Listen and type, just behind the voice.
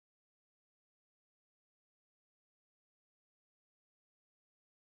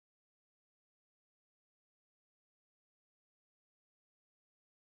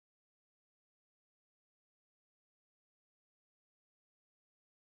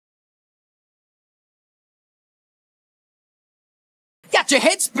Got your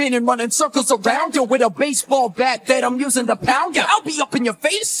head spinning, running circles around you with a baseball bat that I'm using to pound you. I'll be up in your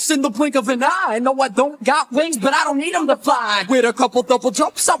face in the blink of an eye. No, I don't got wings, but I don't need them to fly. With a couple double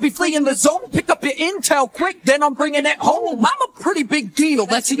jumps, I'll be fleeing the zone. Pick up your intel quick, then I'm bringing it home. I'm a pretty big deal,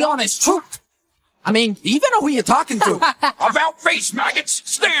 that's the honest truth. I mean, you even know who you're talking to. About face, maggots!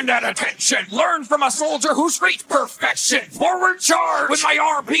 Stand at attention! Learn from a soldier who's reached perfection! Forward charge with my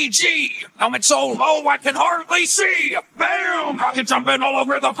RPG! Helmet so low I can hardly see! Bam! Rocket jumping all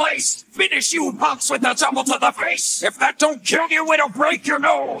over the place! Finish you punks with a tumble to the face! If that don't kill you, it'll break your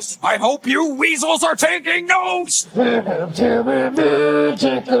nose! I hope you weasels are taking notes! God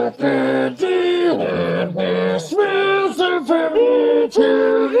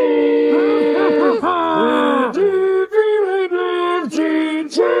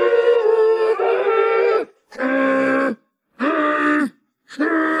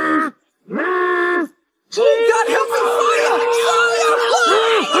help me, fire!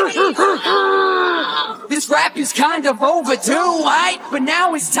 This rap is kind of overdue, right? But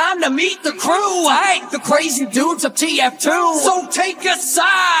now it's time to meet the crew, right? The crazy dudes of TF2. So take a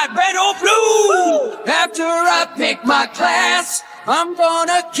side, red or blue. After I pick my class, I'm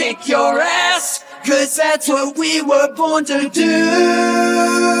gonna kick your ass, 'cause that's what we were born to do.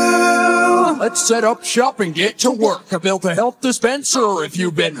 Let's set up shop and get to work. I built a health dispenser if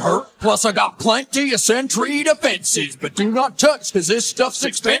you've been hurt. Plus I got plenty of sentry defenses, but do not touch 'cause this stuff's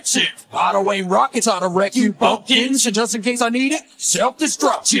expensive. Auto-aim rockets ought to wreck you bumpkins, and just in case I need it,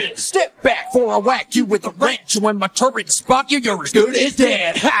 self-destruction. Step back for I whack you with a wrench, and when my turret spot you, you're as good as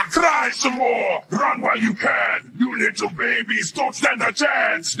dead. Ha! Cry some more! Run while you can! You little babies don't stand a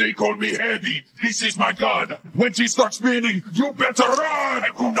chance! They call me heavy. This is my gun. When she starts spinning, you better run! I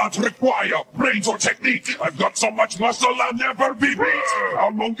do not require brains or technique. I've got so much muscle I'll never be beat.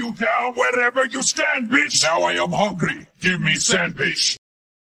 I'll mow you down wherever you stand, bitch. Now I am hungry. Give me sandwich.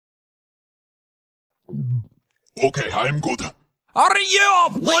 Okay, I'm good. Are you a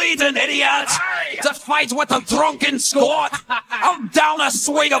bleeding idiot? To fight with a drunken squad? I'm down a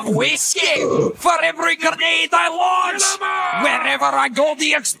swig of whiskey for every grenade I launch. Wherever I go,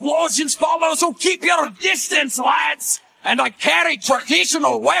 the explosions follow, so keep your distance, lads. And I carry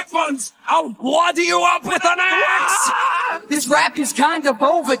traditional weapons. I'll bloody you up with an axe. This rap is kind of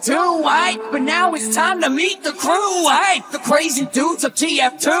overdue, right? But now it's time to meet the crew, right? The crazy dudes of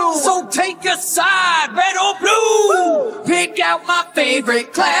TF2. So take a side, red or blue. Pick out my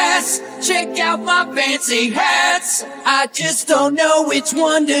favorite class. Check out my fancy hats. I just don't know which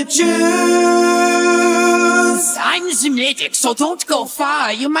one to choose. I'm the medic, so don't go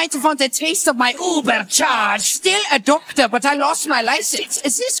far. You might want a taste of my Uber charge. Still a doctor, but I lost my license.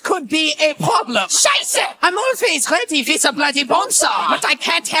 This could be a problem. Scheiße! I'm always ready with a bloody bone saw, but I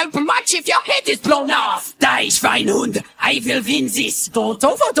can't help much if your head is blown off. Die, Schweinhund! I will win this. Don't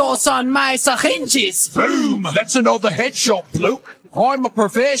overdose on my syringes. Boom! That's another headshot, Luke. I'm a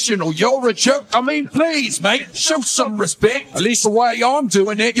professional, you're a joke. I mean, please, mate, show some respect. At least the way I'm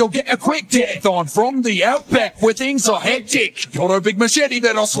doing it, you'll get a quick death. I'm from the outback where things are hectic. Got a big machete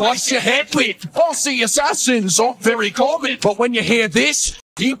that I'll slice your head with. Aussie assassins aren't very common, but when you hear this,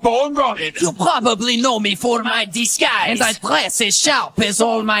 keep on running. You probably know me for my disguise, and I dress as sharp as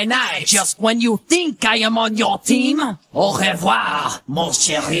all my knives. Just when you think I am on your team, au revoir, mon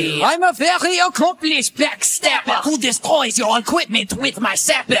chéri. I'm a very accomplished backstabber who destroys your equipment with my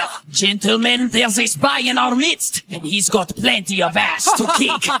sapper. Gentlemen, there's a spy in our midst, and he's got plenty of ass to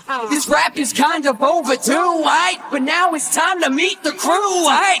kick. This rap is kind of overdue, right? But now it's time to meet the crew,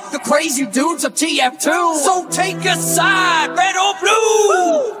 right? The crazy dudes of TF2. So take a side, red or blue.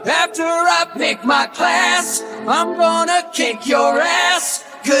 After I pick my class, I'm gonna kick your ass,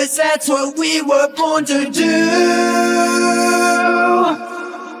 'cause that's what we were born to do.